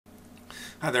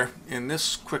Hi there. In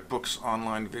this QuickBooks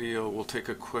Online video, we'll take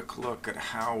a quick look at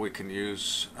how we can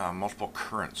use multiple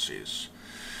currencies.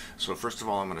 So first of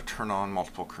all, I'm going to turn on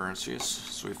multiple currencies.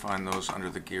 So we find those under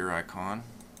the gear icon,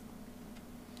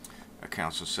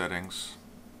 Accounts and Settings.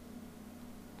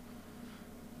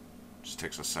 Just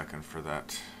takes a second for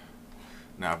that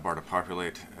nav bar to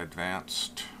populate.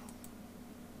 Advanced,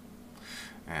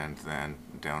 and then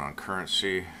down on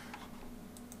Currency,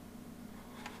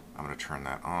 I'm going to turn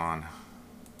that on.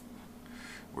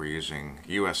 We're using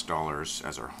US dollars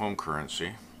as our home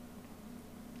currency.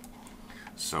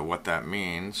 So what that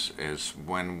means is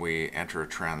when we enter a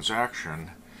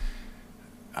transaction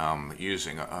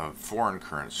using a foreign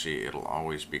currency, it'll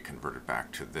always be converted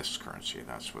back to this currency.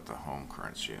 That's what the home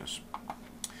currency is.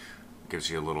 It gives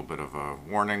you a little bit of a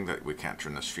warning that we can't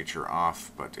turn this feature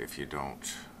off, but if you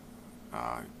don't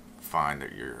find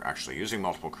that you're actually using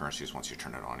multiple currencies, once you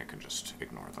turn it on, you can just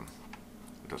ignore them.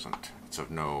 It's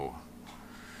of no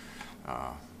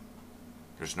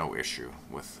there's no issue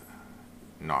with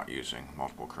not using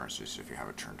multiple currencies if you have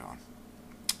it turned on.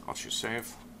 I'll choose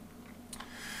Save,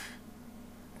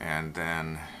 and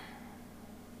then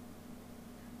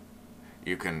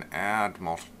you can add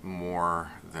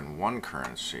more than one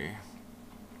currency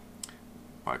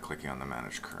by clicking on the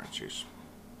Manage Currencies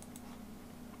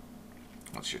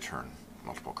once you turn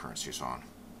multiple currencies on.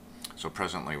 So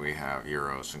presently we have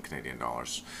euros and Canadian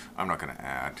dollars. I'm not going to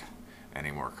add any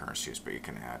more currencies, but you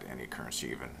can add any currency,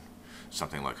 even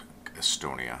something like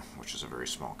Estonia, which is a very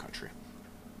small country.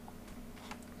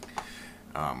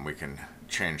 We can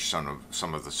change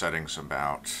some of the settings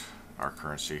about our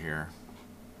currency here.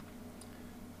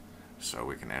 So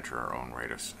we can enter our own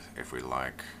rate if we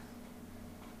like.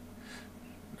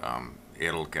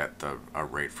 It'll get a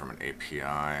rate from an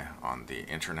API on the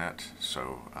internet,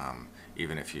 so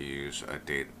even if you use a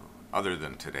date other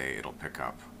than today, it'll pick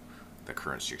up the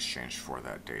currency exchange for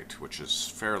that date, which is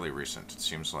fairly recent. It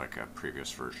seems like a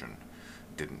previous version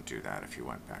didn't do that if you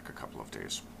went back a couple of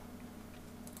days.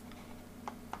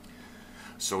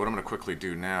 So what I'm going to quickly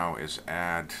do now is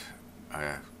add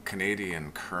a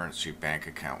Canadian currency bank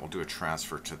account. We'll do a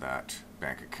transfer to that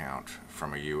bank account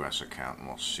from a US account, and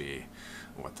we'll see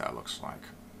what that looks like.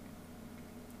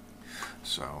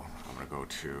 So I'm going to go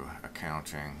to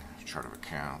Accounting, Chart of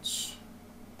Accounts,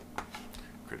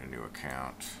 create a new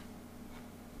account,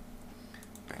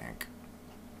 Bank,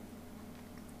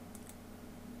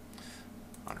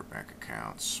 under Bank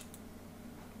Accounts.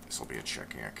 This will be a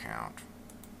checking account,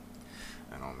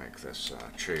 and I'll make this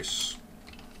Chase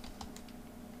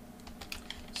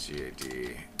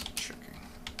CAD checking.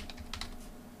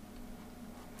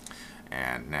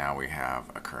 And now we have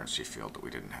a currency field that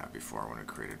we didn't have before when we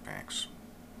created banks.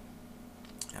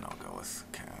 And I'll go with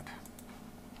CAD.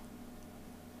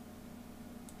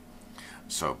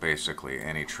 So basically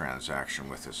any transaction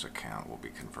with this account will be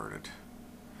converted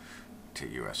to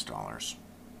US dollars.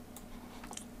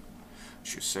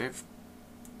 Choose Save.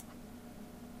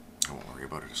 I won't worry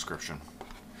about a description.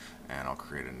 And I'll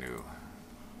create a new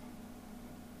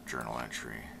journal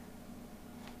entry.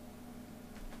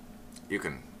 You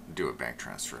can do a bank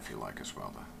transfer if you like as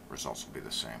well. The results will be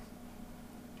the same.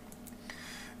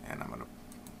 And I'm going to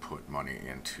put money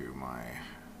into my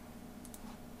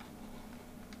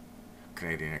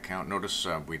Canadian account. Notice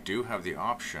we do have the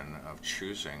option of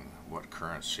choosing what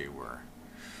currency we're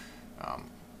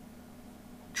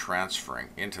transferring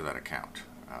into that account.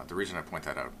 The reason I point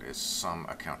that out is some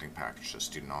accounting packages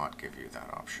do not give you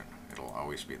that option. It'll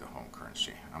always be the home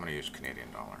currency. I'm going to use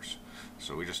Canadian dollars.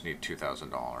 So we just need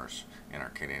 $2,000 in our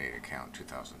Canadian account,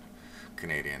 2,000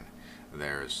 Canadian.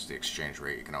 There's the exchange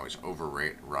rate. You can always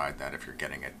override that if you're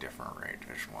getting a different rate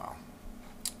as well.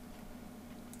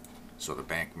 So the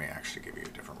bank may actually give you a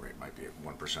different rate. It might be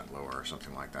 1% lower or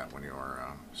something like that when you're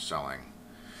selling,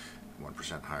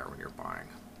 1% higher when you're buying.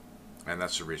 And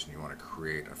that's the reason you want to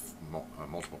create a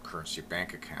multiple currency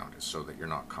bank account, is so that you're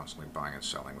not constantly buying and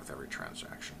selling with every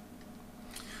transaction.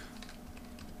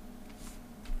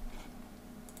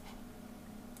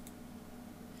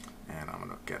 And I'm going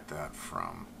to get that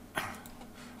from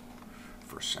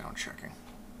for sound checking.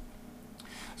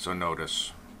 So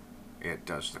notice it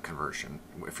does the conversion.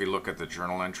 If you look at the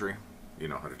journal entry, you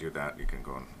know how to do that. You can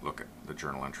go and look at the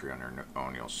journal entry on your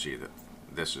own. You'll see that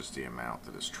this is the amount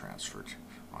that is transferred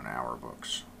on our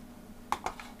books.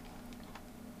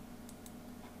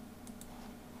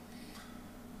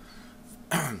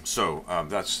 So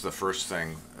that's the first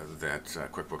thing that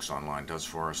QuickBooks Online does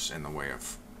for us in the way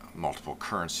of multiple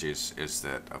currencies, is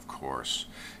that, of course,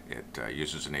 it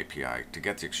uses an API to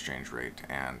get the exchange rate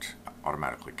and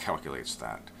automatically calculates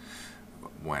that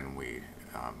when we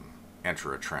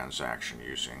enter a transaction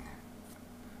using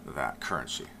that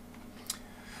currency.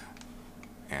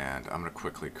 And I'm going to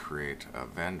quickly create a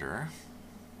vendor.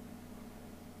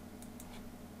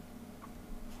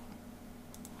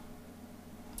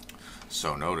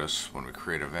 So notice when we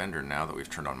create a vendor, now that we've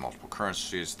turned on multiple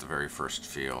currencies, the very first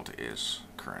field is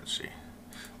currency.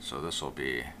 So this will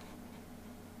be,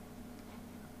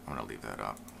 I'm going to leave that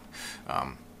up.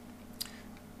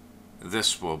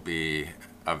 This will be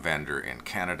a vendor in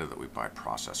Canada that we buy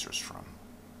processors from.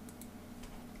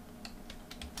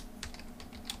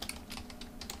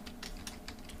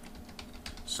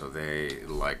 So they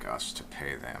like us to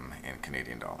pay them in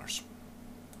Canadian dollars.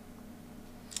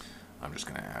 I'm just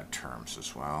going to add terms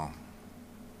as well.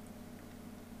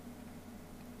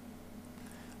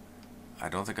 I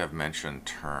don't think I've mentioned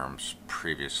terms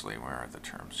previously. Where are the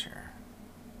terms here?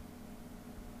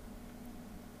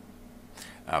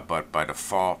 But by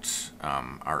default,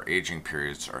 our aging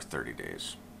periods are 30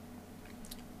 days.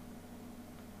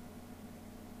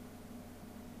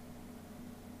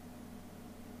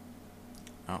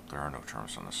 Oh, there are no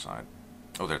terms on this side.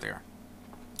 Oh, there they are.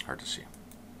 Hard to see.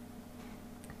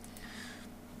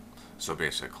 So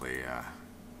basically,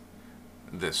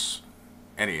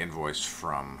 any invoice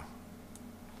from,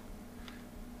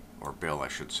 or bill I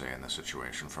should say in this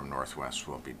situation, from Northwest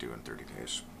will be due in 30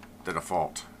 days. The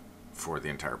default for the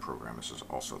entire program is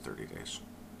also 30 days.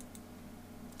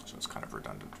 So it's kind of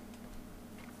redundant.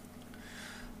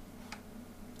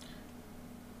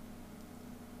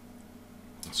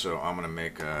 So I'm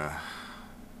going to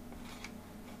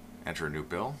enter a new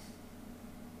bill.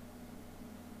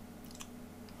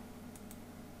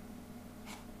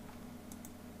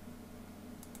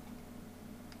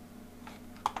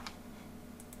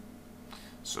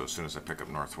 So as soon as I pick up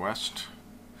Northwest,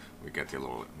 we get the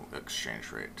little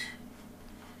exchange rate.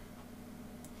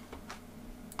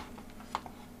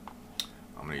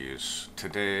 I'm going to use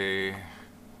today.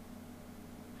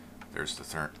 There's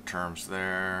the terms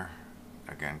there.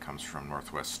 Again, comes from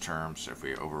Northwest terms. If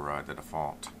we override the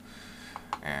default,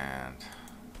 and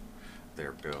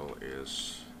their bill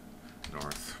is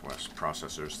Northwest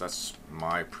processors, that's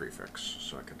my prefix,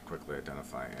 so I can quickly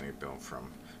identify any bill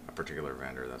from a particular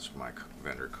vendor. That's my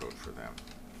vendor code for them.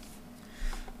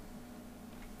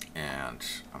 And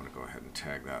I'm going to go ahead and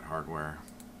tag that hardware.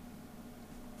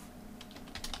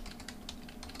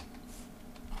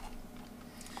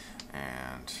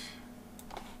 And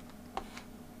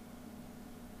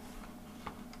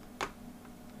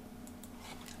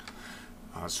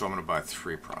so I'm going to buy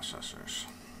 3 processors.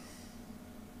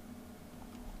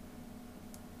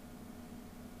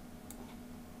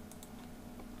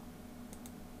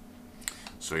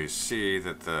 So you see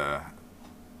that the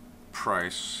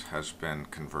price has been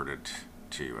converted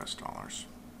to US dollars.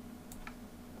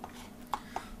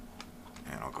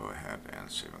 And I'll go ahead and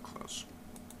save and close.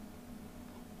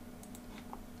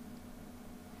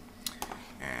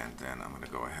 And then I'm going to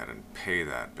go ahead and pay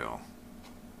that bill.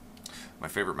 My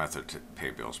favorite method to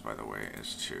pay bills, by the way,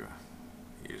 is to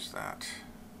use that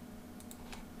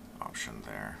option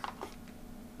there.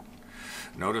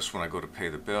 Notice when I go to pay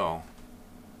the bill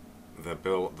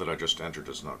that I just entered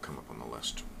does not come up on the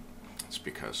list. It's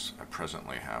because I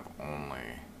presently have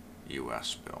only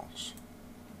US bills.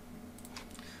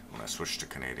 When I switch to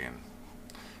Canadian,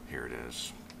 here it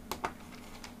is.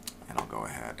 And I'll go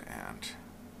ahead and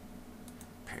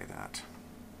pay that.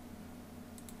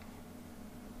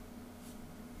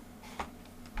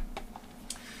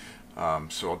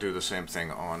 So I'll do the same thing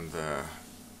on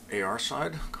the AR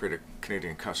side, create a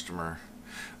Canadian customer.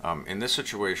 In this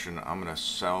situation, I'm going to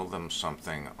sell them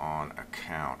something on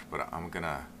account, but I'm going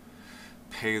to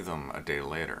pay them a day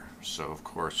later. So of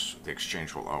course the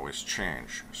exchange will always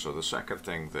change. So the second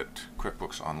thing that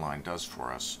QuickBooks Online does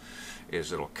for us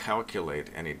is it'll calculate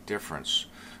any difference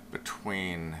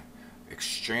between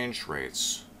exchange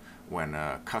rates when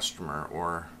a customer,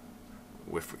 or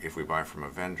if we buy from a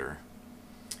vendor,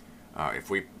 if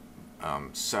we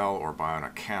sell or buy on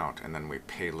account and then we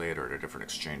pay later at a different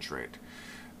exchange rate,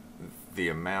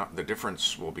 the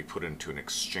difference will be put into an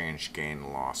exchange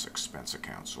gain loss expense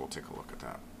account. So we'll take a look at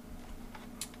that.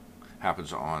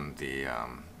 Happens on the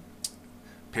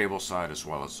payable side as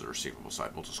well as the receivable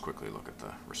side. We'll just quickly look at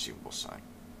the receivable side.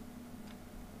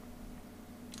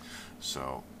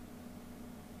 So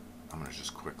I'm going to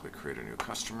just quickly create a new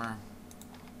customer.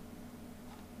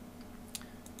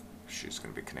 She's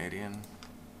going to be Canadian.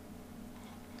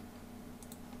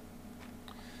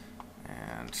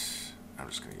 And I'm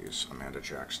just going to use Amanda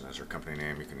Jackson as her company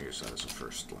name. You can use that as a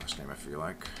first last name if you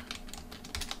like.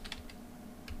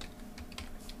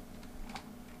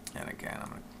 And again, I'm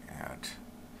going to add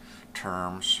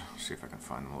terms. See if I can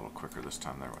find them a little quicker this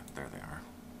time. There they are.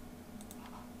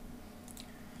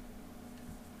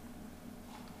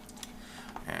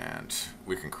 And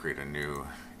we can create a new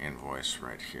invoice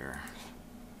right here.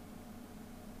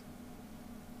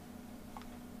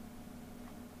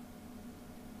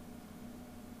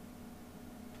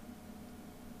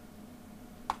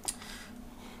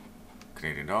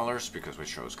 Canadian dollars, because we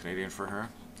chose Canadian for her.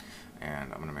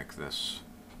 And I'm going to make this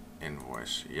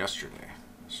invoice yesterday.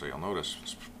 So you'll notice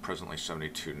it's presently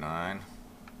 72.9.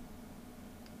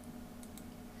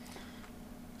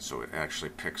 So it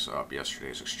actually picks up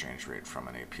yesterday's exchange rate from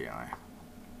an API.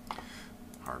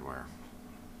 Hardware.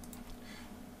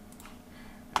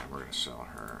 And we're going to sell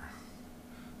her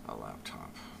a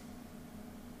laptop.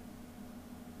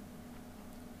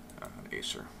 An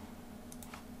Acer.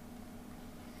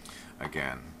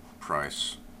 Again,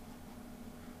 price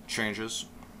changes,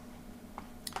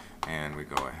 and we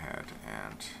go ahead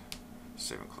and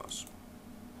save and close.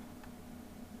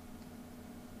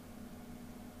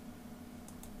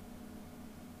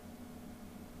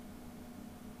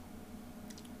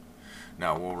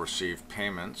 Now we'll receive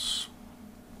payments.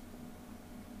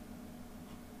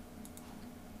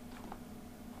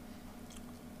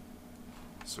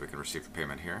 So we can receive a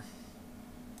payment here.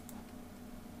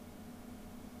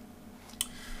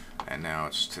 And now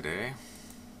it's today.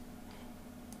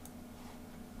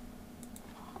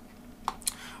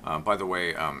 By the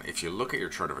way, if you look at your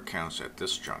chart of accounts at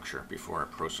this juncture, before I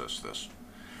process this,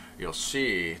 you'll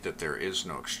see that there is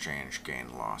no exchange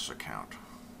gain loss account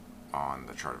on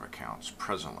the chart of accounts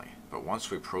presently. But once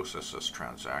we process this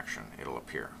transaction, it'll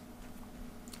appear.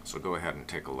 So go ahead and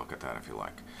take a look at that if you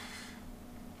like.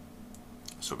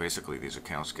 So basically these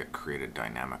accounts get created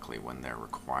dynamically when they're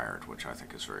required, which I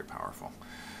think is very powerful.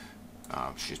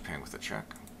 She's paying with a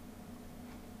check.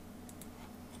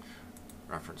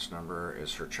 Reference number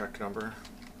is her check number.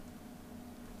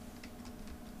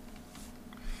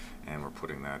 And we're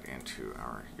putting that into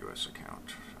our US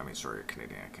account. A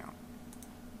Canadian account.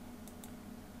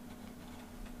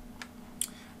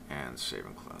 And save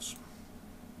and close.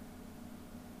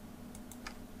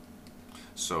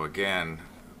 So again,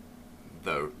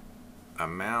 the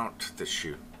amount that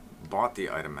she bought the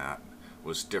item at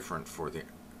was different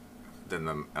than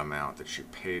the amount that she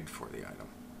paid for the item.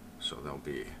 So there'll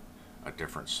be a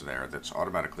difference there that's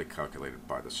automatically calculated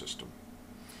by the system.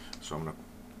 So I'm going to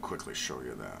quickly show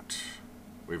you that.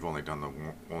 We've only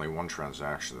done only one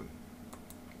transaction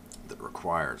that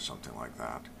required something like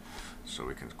that. So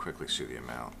we can quickly see the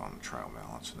amount on the trial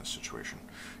balance in this situation.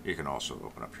 You can also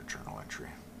open up your journal entry.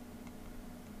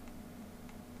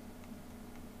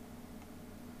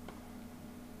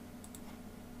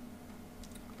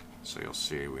 So you'll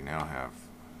see we now have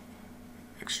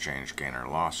exchange gain or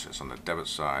losses. On the debit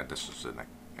side, this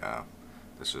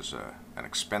is an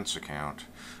expense account,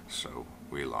 so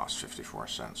we lost 54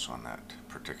 cents on that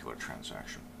particular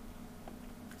transaction.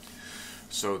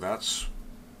 So that's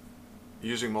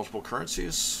using multiple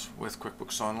currencies with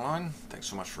QuickBooks Online. Thanks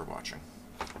so much for watching.